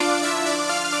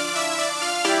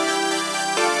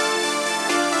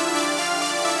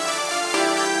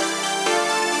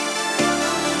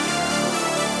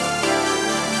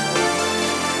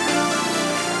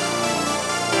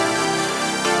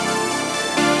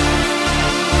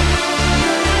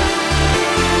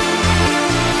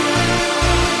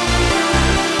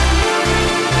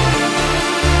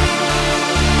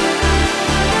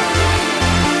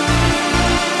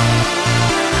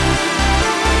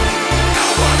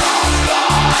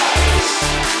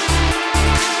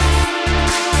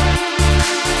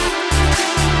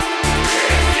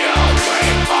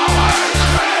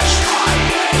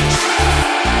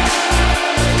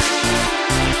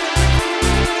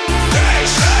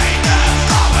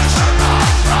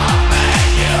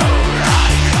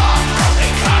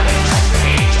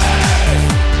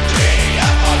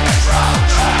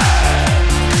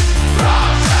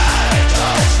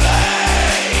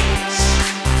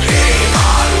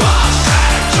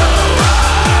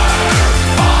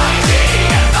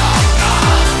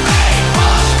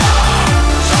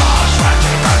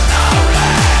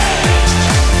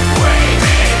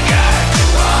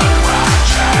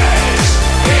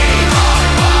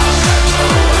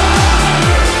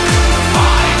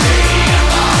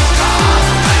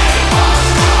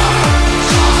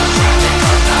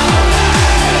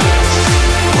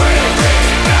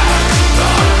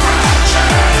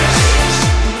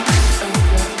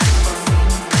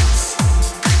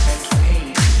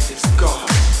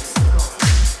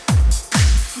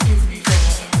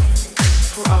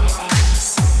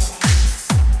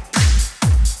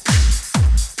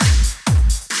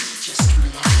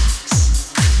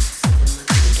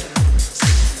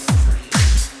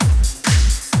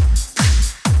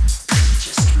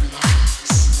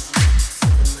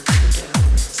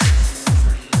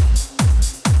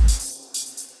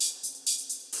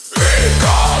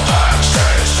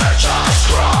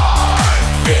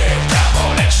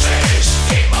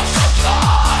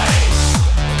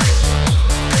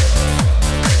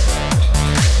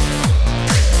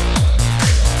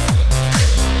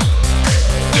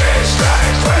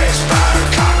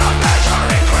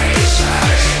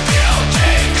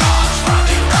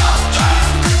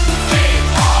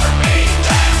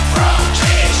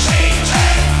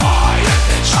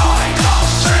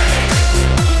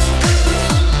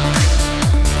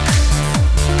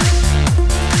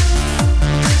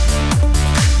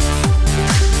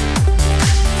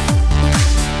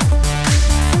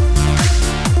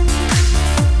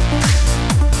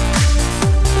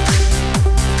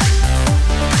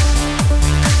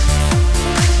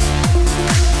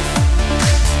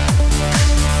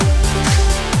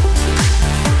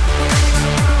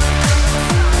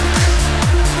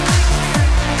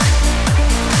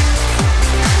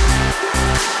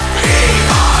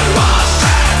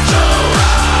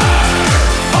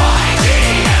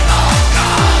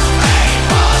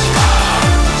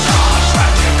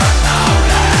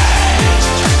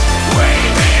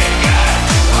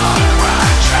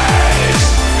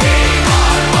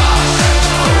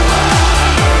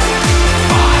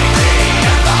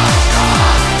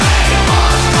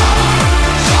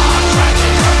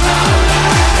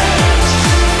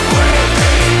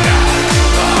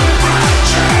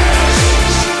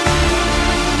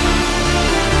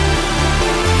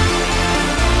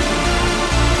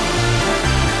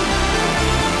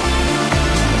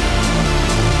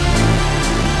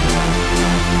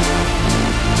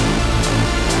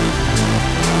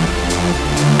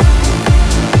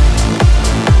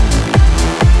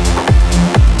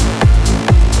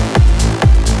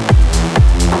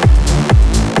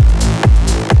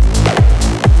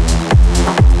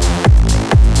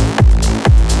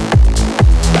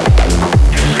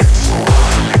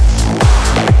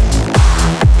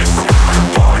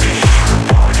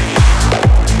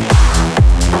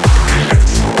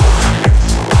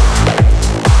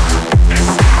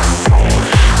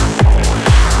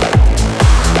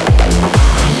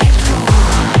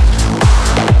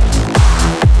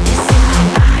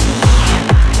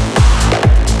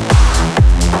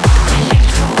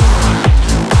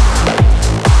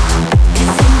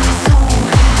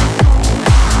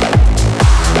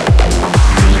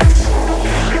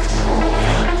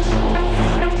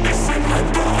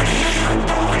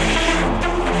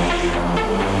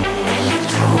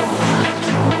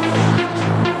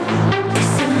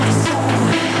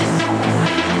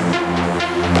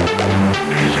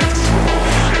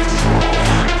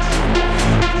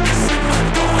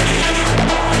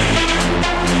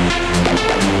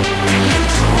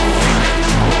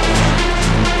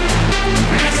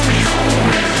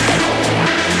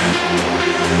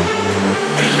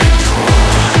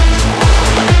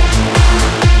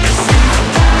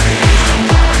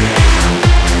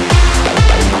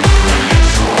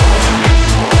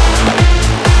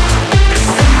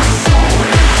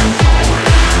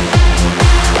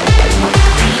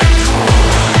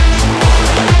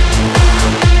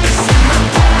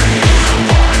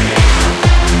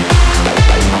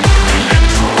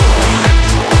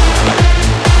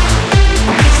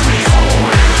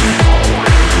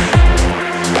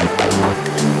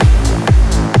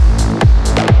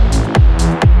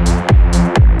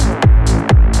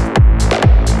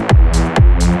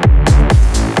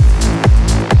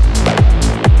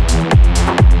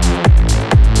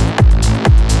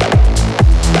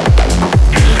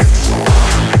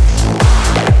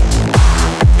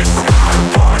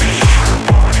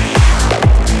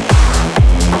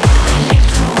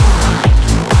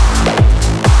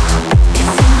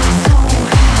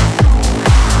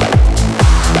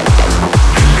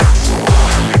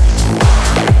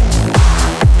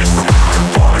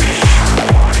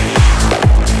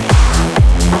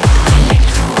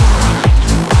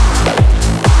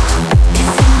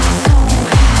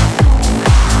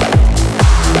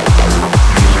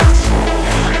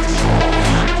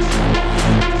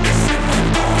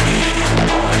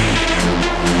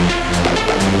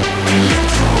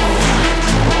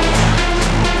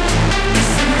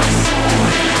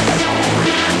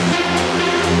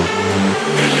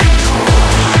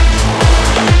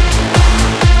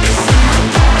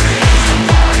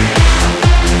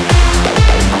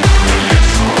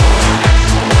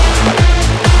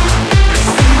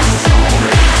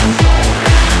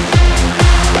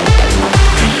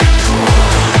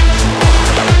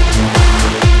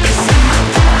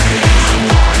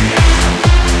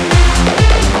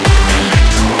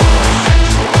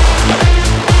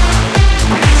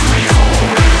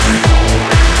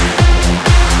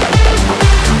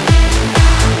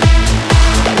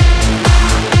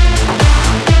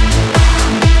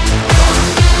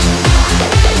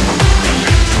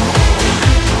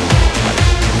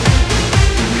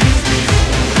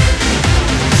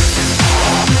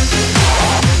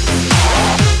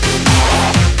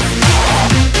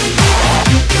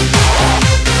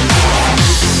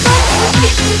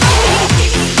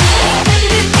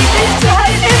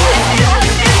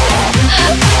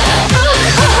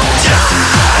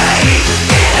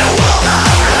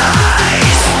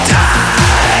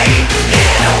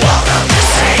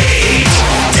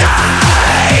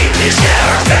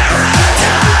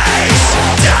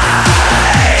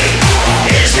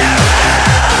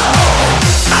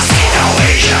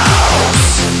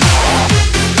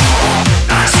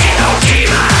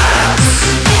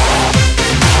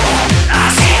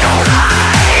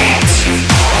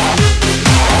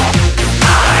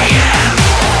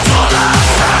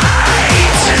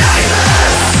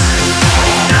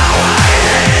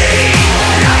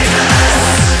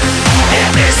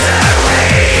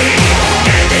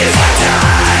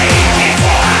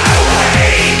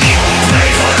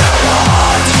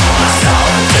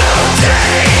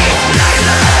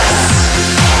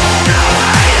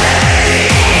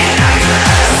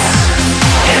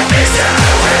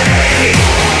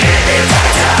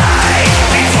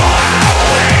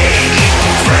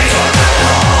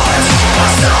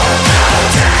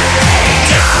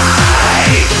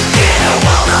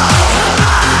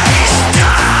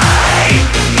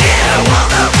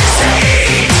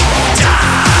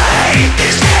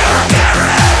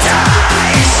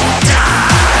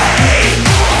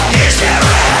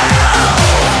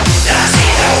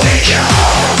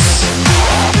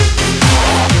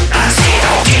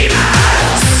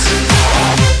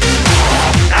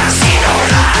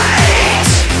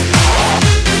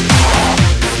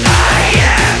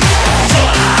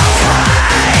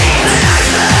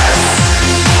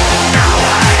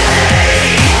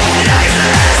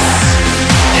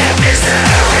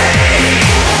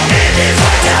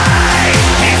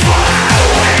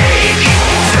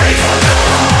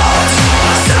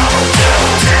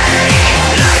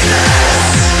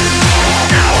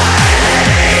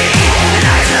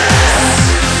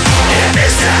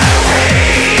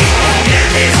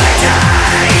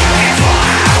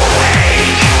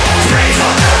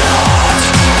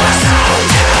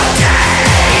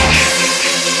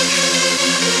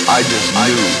I just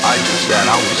knew that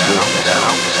I was going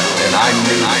down, and I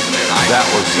knew that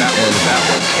was the end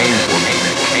that came for me.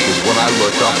 Because when I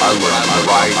looked up, I looked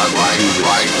right into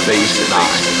his face and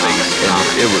eyes, and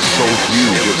it was so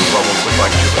huge, it was almost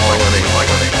like falling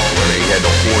when he had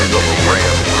the horns of a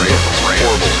ram. It was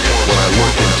horrible. When I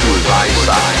looked into his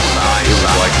eyesight, it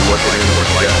was like looking into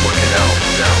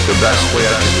death. The best way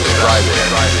I can describe it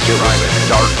was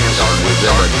darkness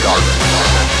within a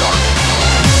darkness.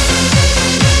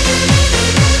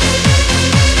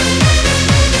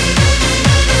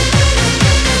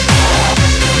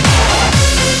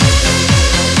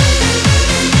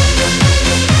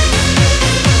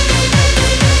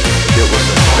 It was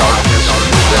a darkness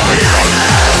within a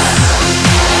darkness.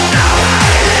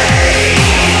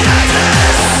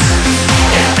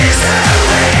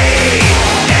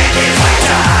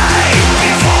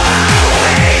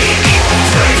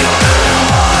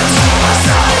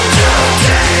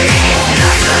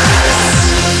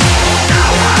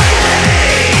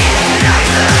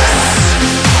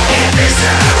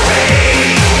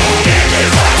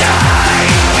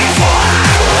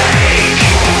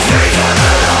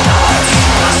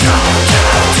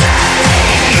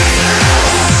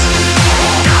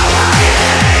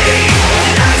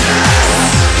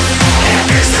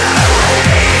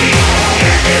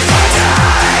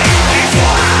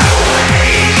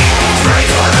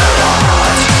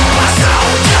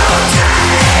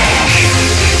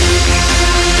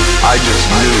 I just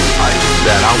knew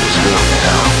that I was going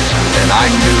down, and I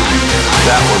knew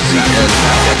that was the end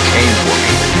that came for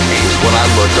me. Because when I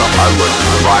looked up, I looked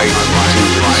right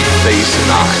into his face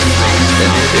and eyes,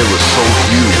 and it was so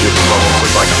huge, it was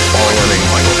almost like falling,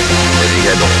 and he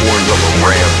had the horns of a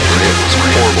ram, and it was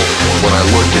horrible. When I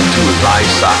looked into his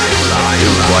eyesight,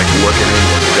 it was like looking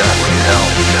into death and hell.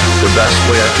 The best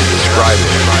way I could describe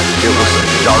it was a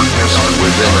darkness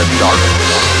within a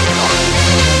darkness.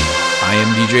 I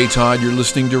am DJ Todd. You're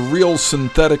listening to Real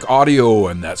Synthetic Audio,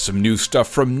 and that's some new stuff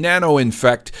from Nano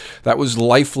Infect. That was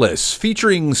Lifeless,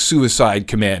 featuring Suicide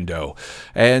Commando.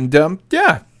 And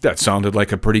yeah, that sounded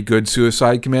like a pretty good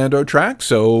Suicide Commando track,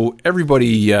 so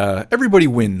everybody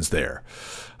wins there.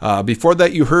 Before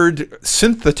that, you heard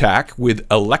Synth Attack with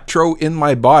Electro in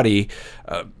My Body,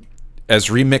 as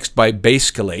remixed by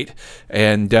Basscalate.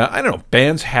 And I don't know,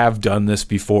 bands have done this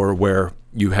before where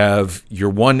you have your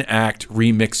one act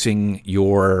remixing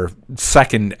your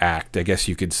second act, I guess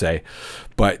you could say.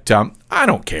 But I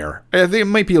don't care. I think it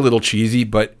might be a little cheesy,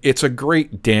 but it's a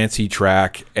great dancey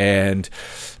track. And,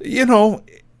 you know,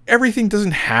 everything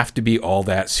doesn't have to be all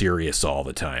that serious all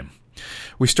the time.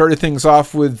 We started things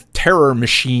off with Terror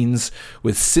Machines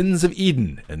with Sins of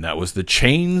Eden, and that was the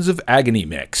Chains of Agony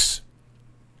mix.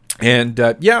 And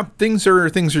yeah, things are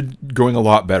going a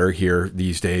lot better here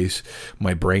these days.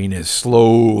 My brain is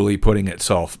slowly putting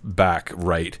itself back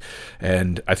right,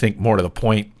 and I think more to the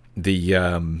point, they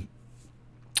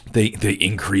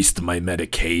increased my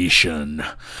medication,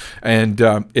 and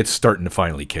it's starting to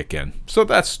finally kick in. So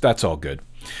that's all good.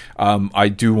 I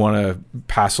do want to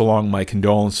pass along my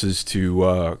condolences to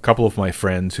a couple of my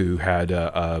friends who had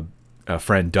a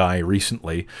friend die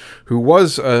recently, who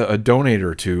was a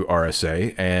donator to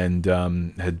RSA and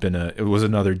was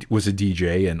a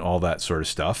DJ and all that sort of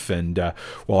stuff. And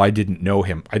while I didn't know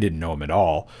him at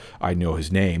all. I know his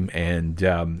name,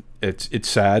 and it's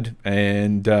sad.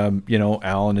 And you know,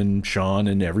 Alan and Sean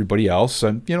and everybody else,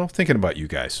 I'm thinking about you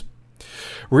guys.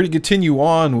 We're going to continue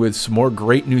on with some more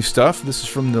great new stuff. This is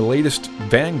from the latest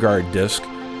Vanguard disc.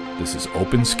 This is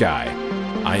Open Sky.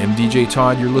 I am DJ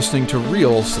Todd. You're listening to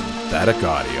Real Synthetic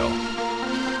Audio.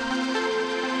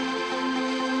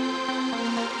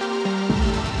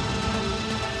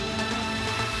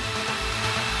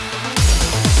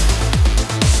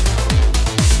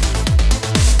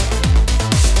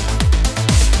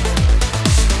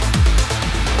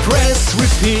 Press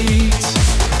repeat,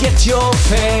 get your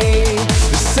pay,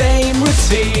 the same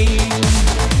routine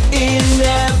in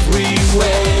every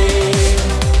way.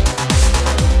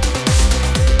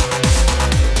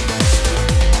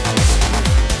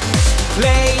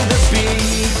 Play the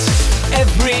beat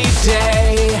every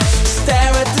day,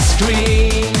 stare at the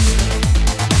screen,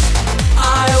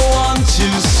 I want to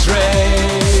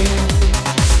stray.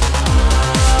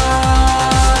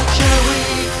 Can we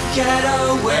get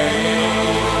away?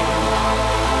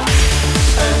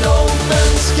 An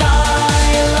open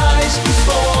sky lies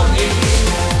before me.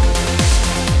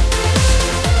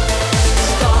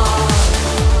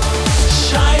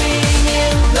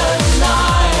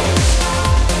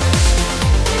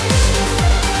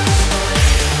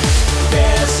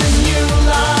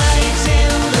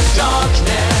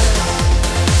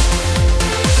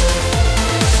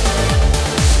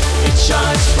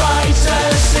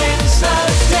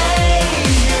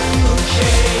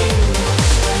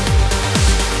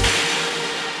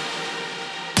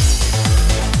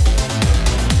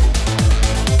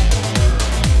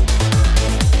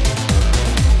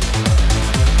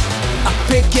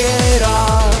 get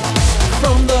up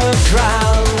from the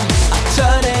ground, I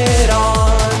turn it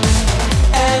on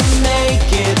and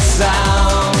make it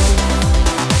sound.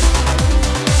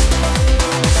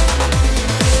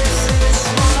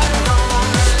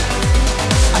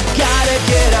 I gotta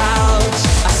get out,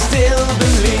 I still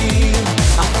believe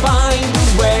I'll find a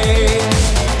way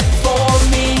for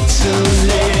me to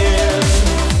live.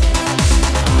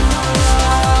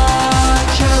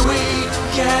 Can we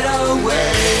get away?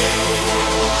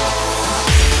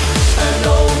 An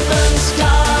open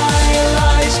sky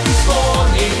lies before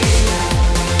me.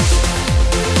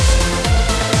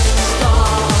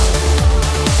 Stars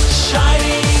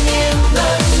shining in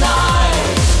the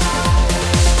night.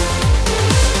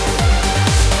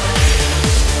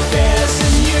 There's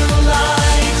a new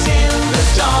light in the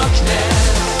darkness.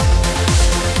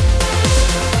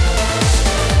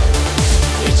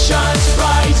 It shines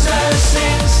brighter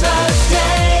since the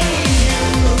day you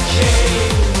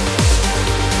came.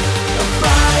 A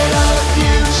brighter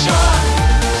future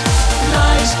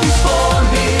lies before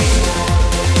me.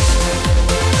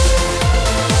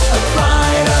 A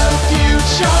brighter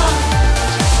future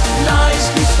lies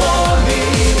before me.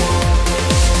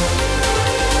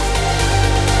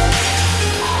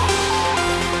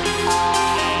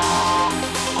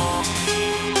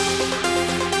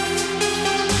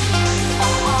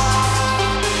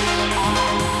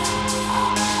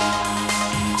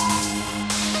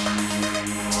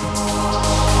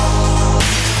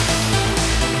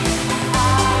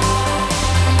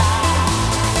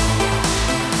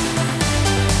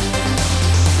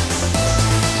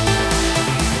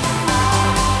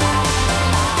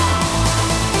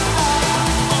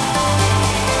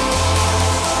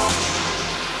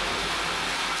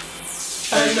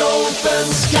 An open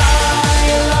sky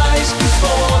lies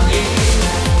before me.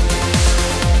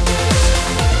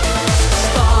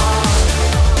 Stars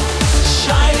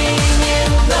shining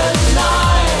in the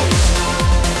night.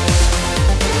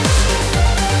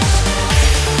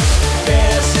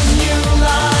 There's a new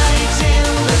light in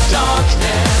the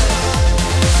darkness.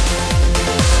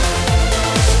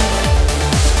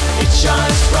 It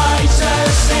shines brighter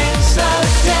since the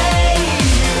day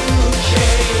you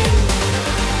came.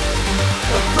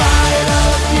 A brighter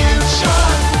future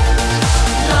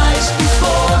lies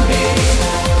before me.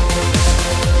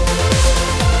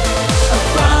 A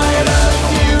brighter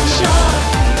future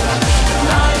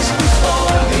lies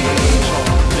before me.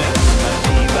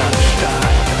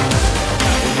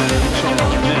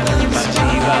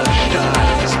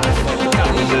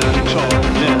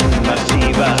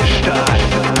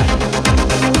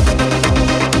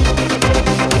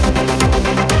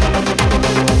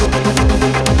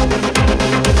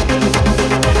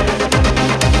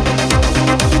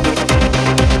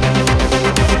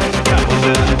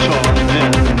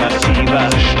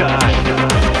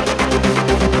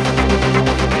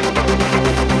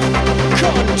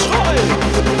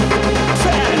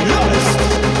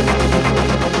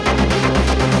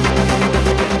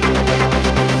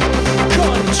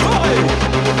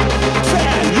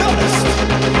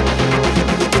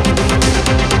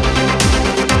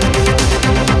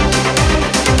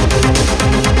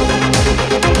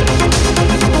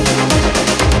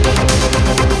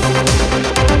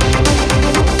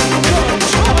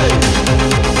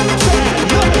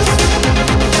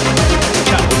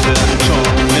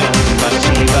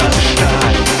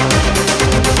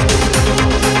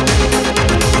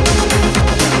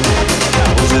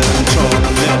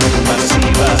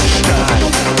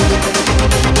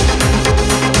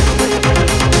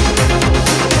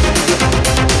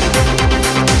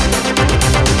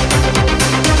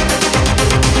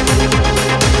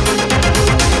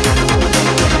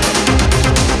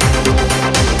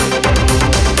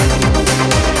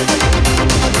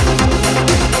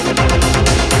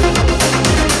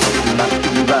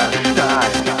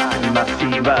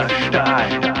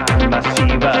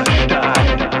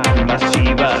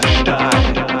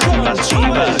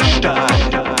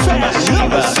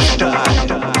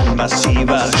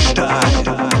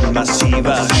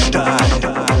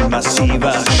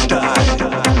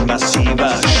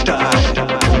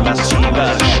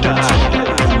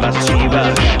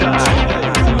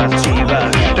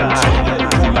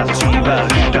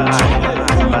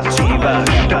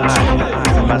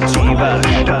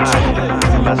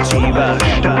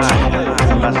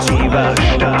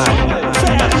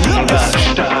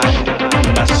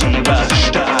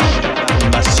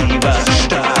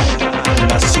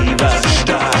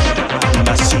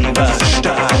 Massiver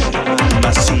Stahl.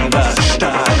 Massiver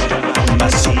Stahl.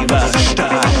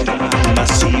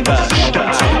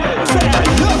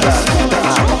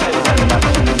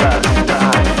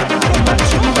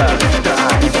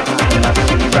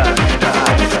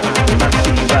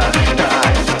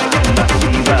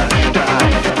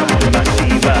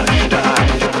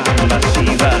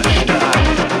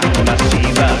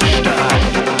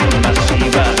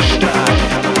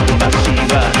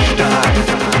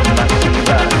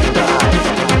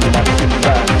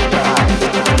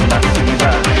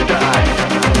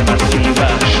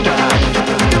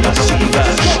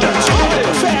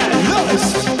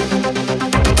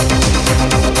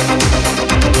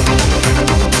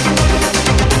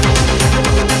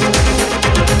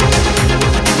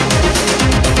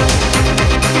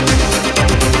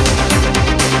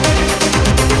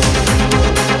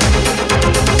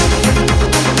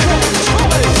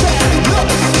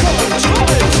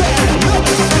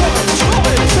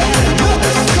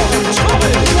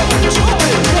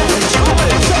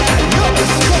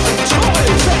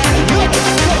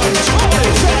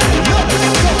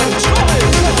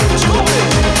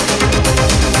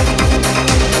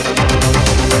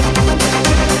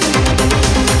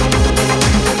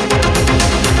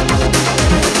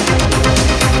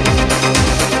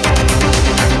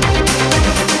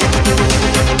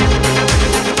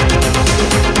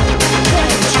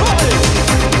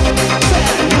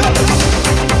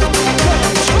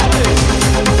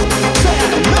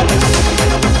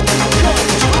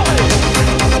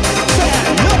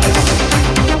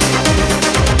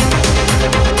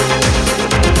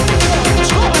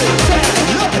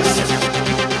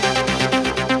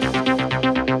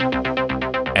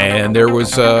 And there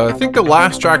was, I think the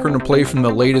last track we're going to play from the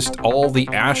latest All the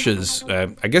Ashes.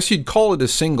 I guess you'd call it a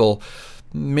single.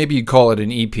 Maybe you'd call it an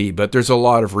EP, but there's a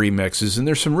lot of remixes, and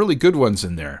there's some really good ones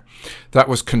in there. That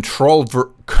was Control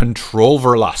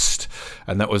Verlust,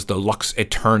 and that was the Lux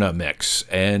Eterna mix.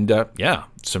 And yeah,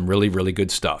 some really, really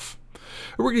good stuff.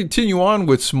 We're going to continue on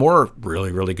with some more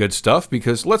really, really good stuff,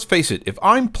 because let's face it, if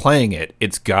I'm playing it,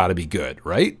 it's got to be good,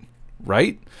 right?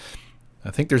 Right? I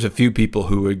think there's a few people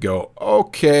who would go,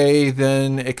 okay,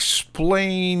 then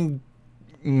explain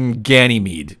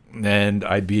Ganymede, and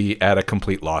I'd be at a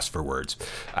complete loss for words.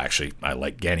 Actually, I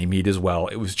like Ganymede as well.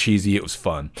 It was cheesy. It was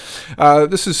fun.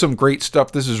 This is some great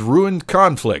stuff. This is Ruined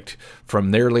Conflict from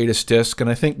their latest disc, and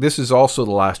I think this is also the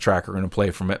last track we're going to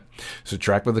play from it. It's a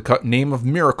track with the name of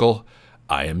Miracle.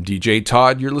 I am DJ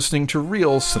Todd. You're listening to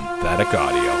Real Synthetic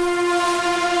Audio.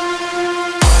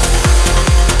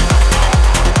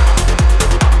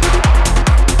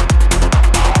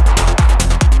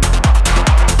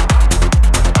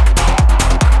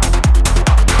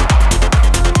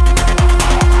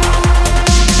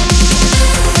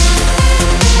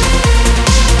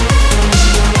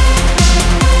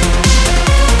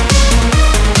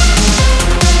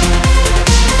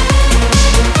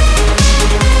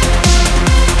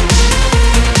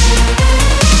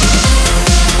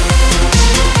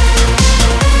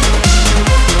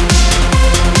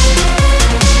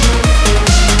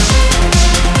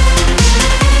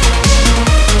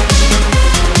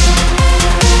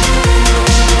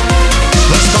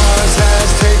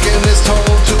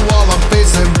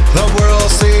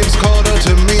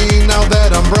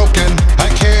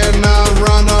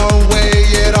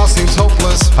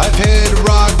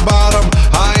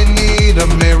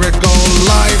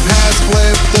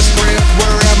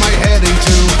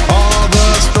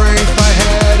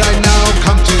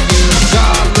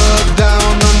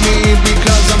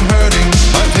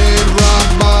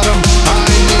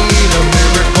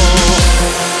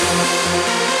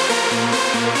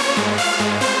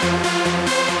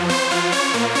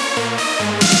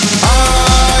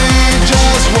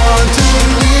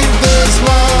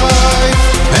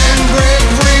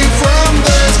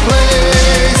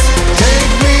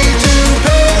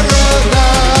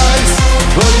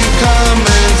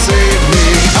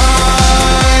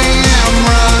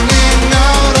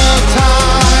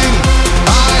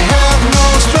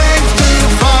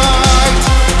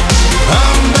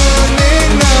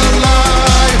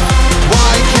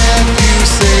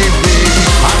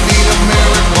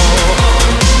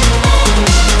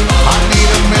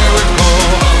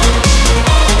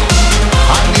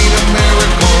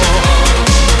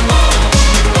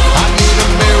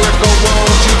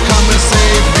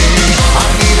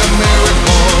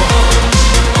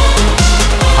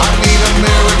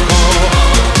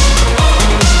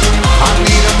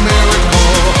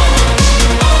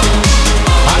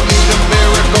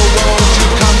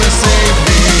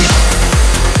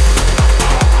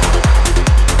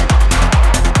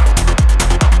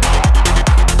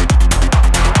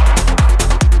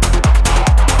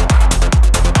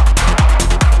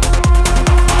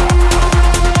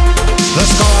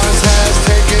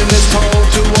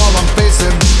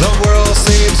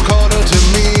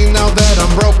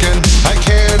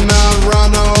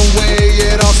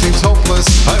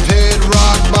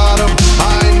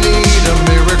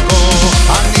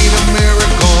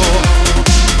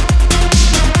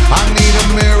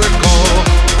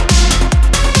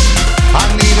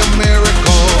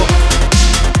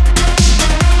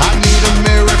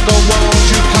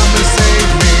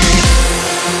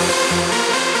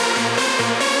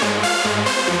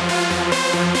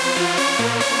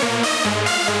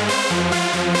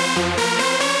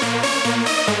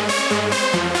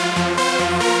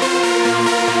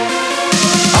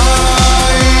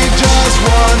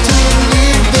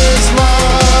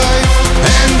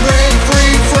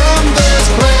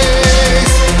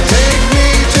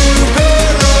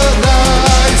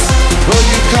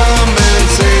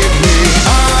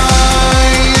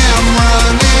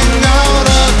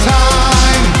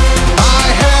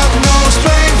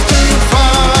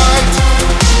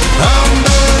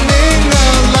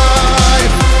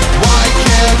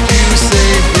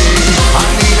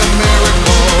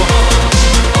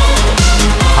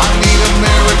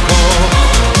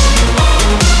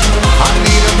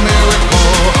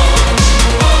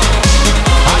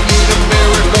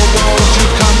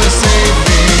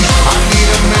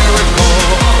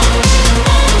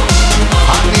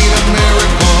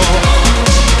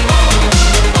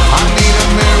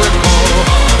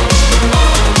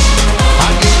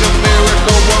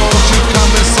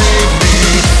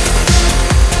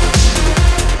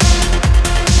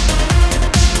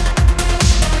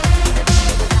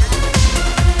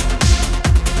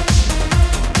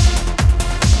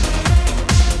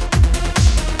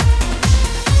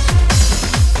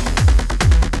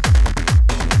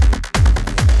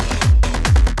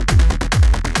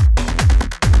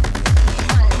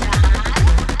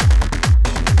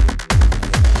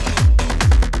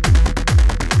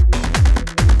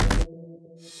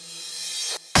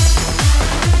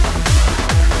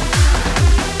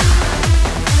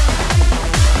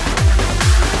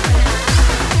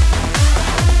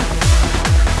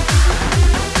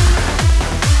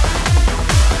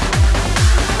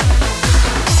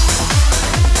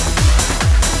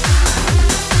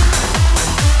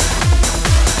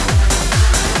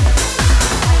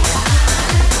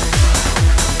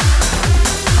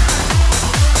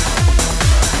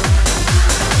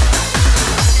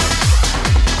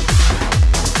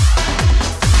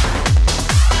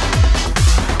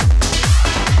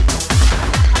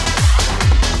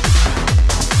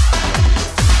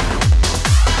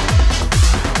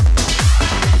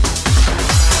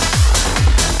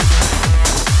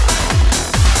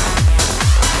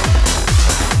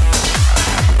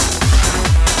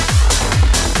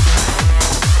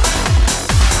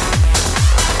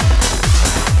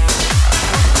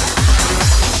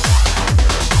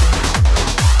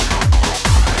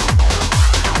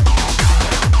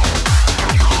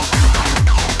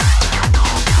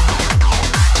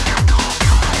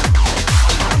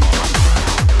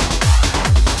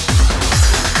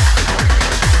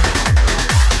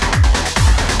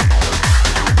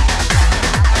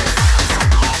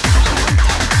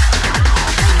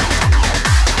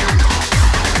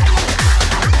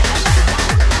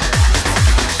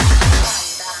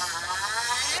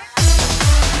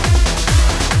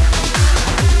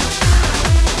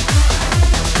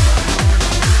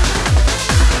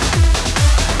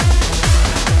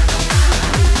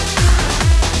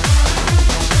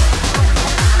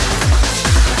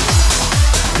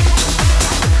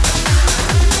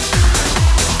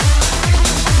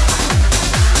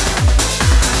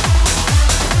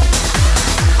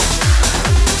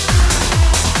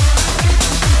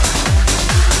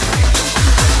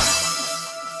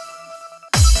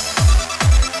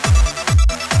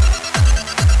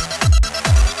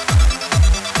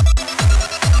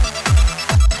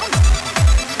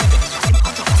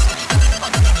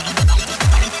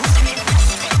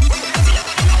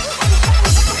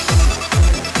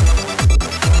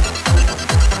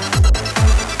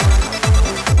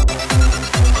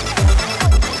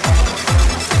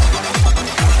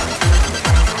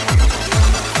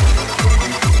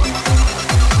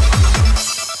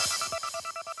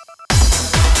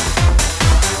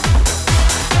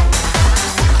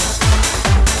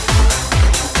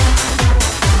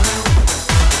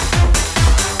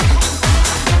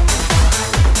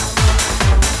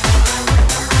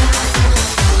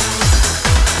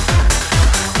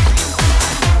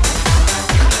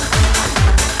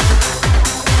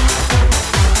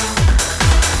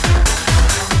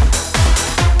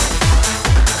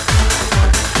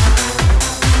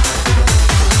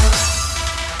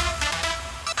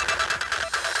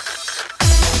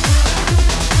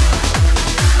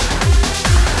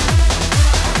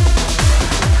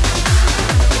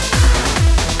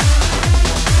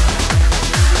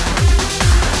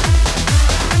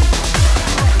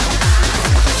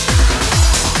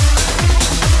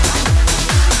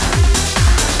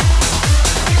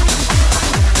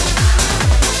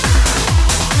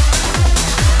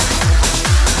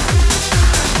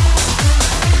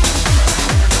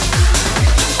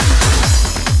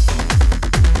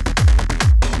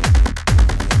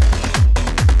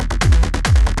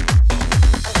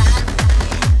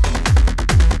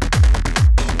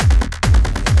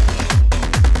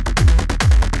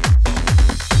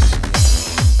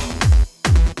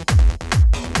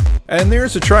 And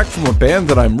there's a track from a band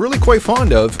that I'm really quite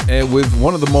fond of, and with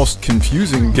one of the most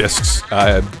confusing discs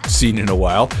I've seen in a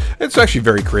while. It's actually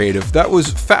very creative. That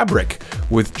was Fabric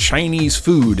with Chinese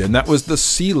Food, and that was the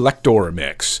Selector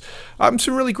mix.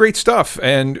 Some really great stuff,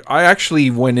 and I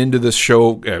actually went into this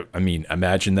show,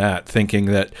 imagine that, thinking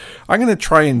that I'm going to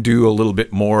try and do a little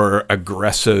bit more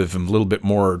aggressive and a little bit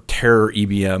more terror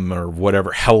EBM or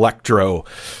whatever, Hellectro.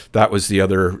 That was the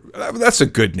other, that's a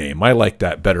good name. I like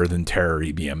that better than terror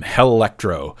EBM,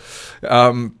 Hellectro.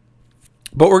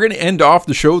 But we're going to end off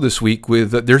the show this week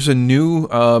with, there's a new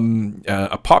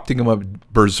a Pop Digga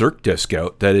Berserk disc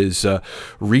out that is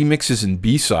remixes and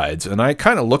B-sides. And I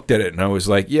kind of looked at it and I was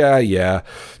like, yeah,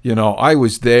 I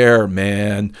was there,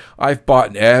 man. I've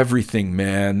bought everything,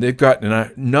 man. They've got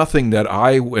nothing that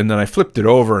and then I flipped it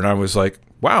over and I was like,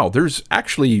 wow, there's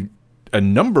actually a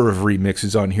number of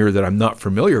remixes on here that I'm not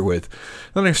familiar with.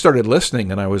 Then I started listening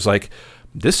and I was like,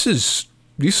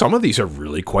 some of these are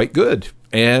really quite good.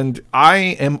 And I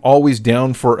am always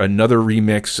down for another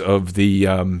remix of the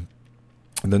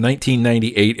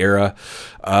 1998 era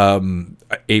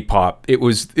A-pop. It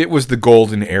was the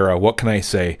golden era. What can I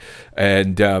say?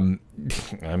 And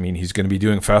he's going to be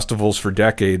doing festivals for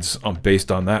decades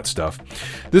based on that stuff.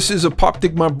 This is a Pop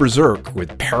Digga Berserk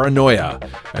with Paranoia,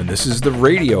 and this is the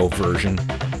radio version.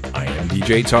 I am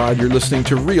DJ Todd. You're listening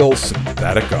to Real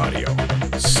Synthetic Audio.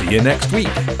 See you next week.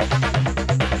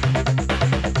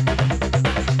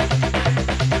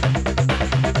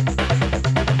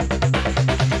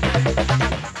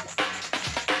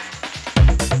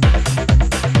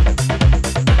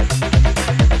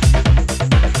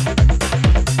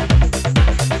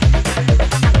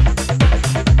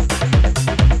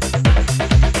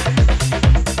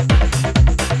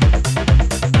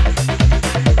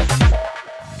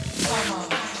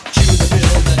 Choose a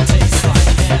pill that tastes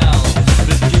like hell,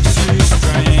 that gives you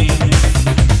strength.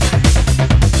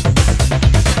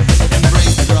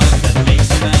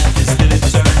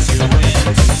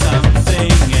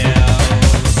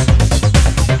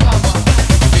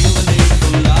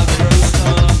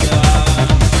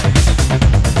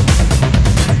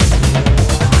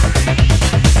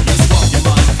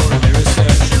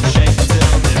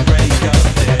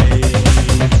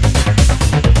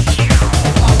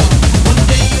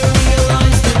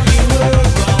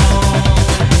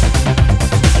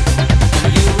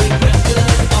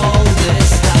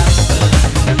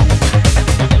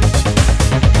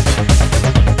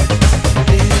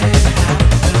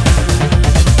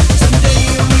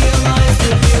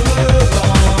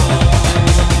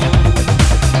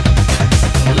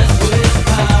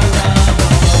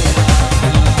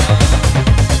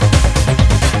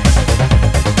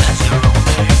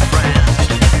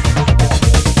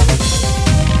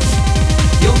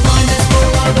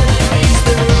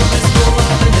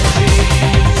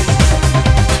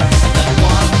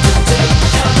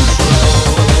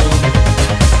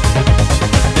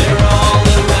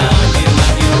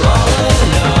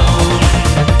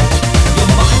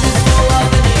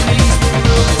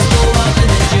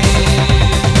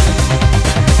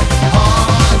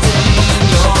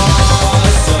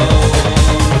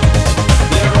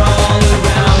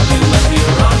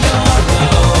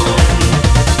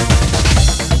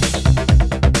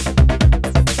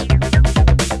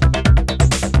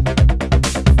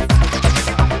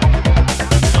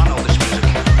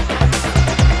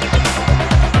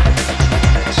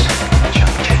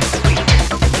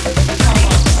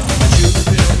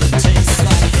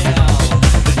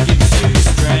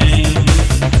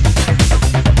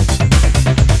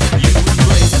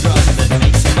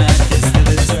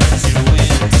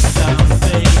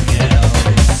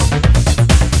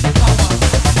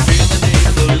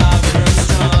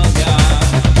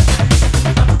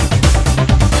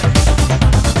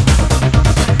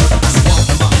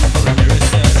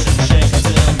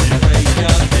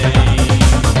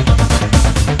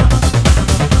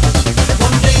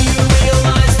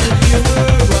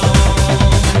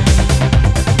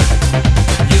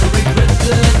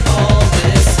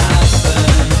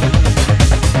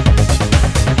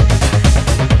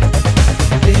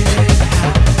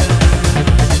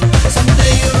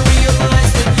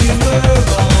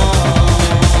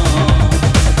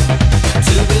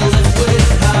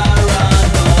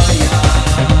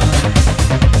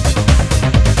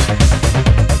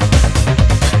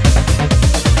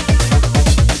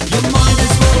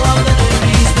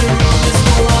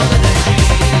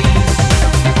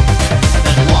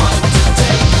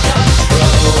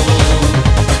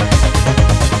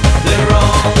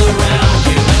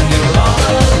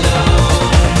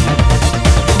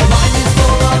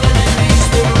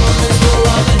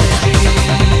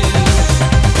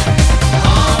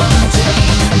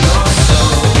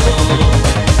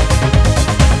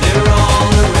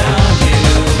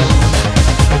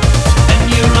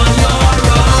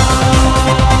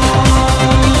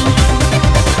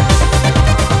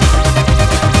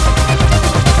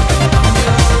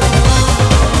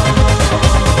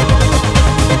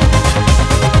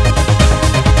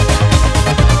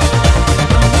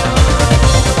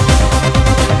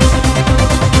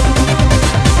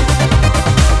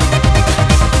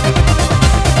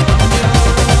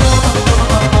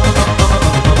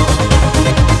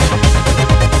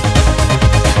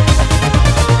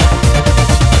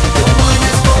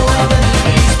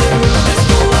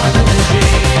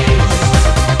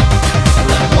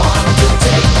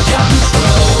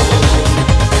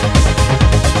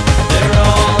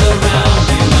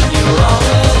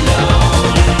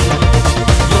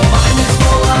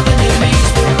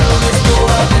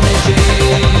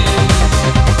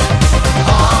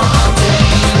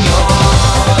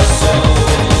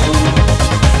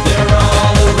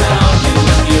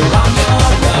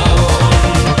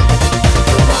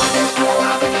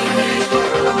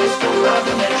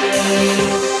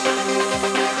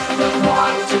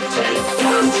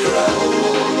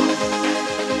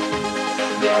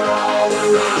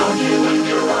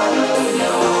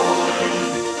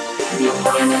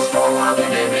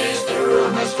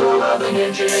 love in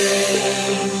your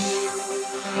dreams.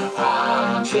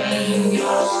 I'm draining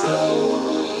your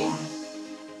soul.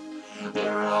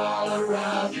 They're all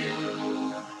around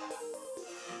you,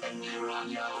 and you're on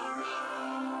your own.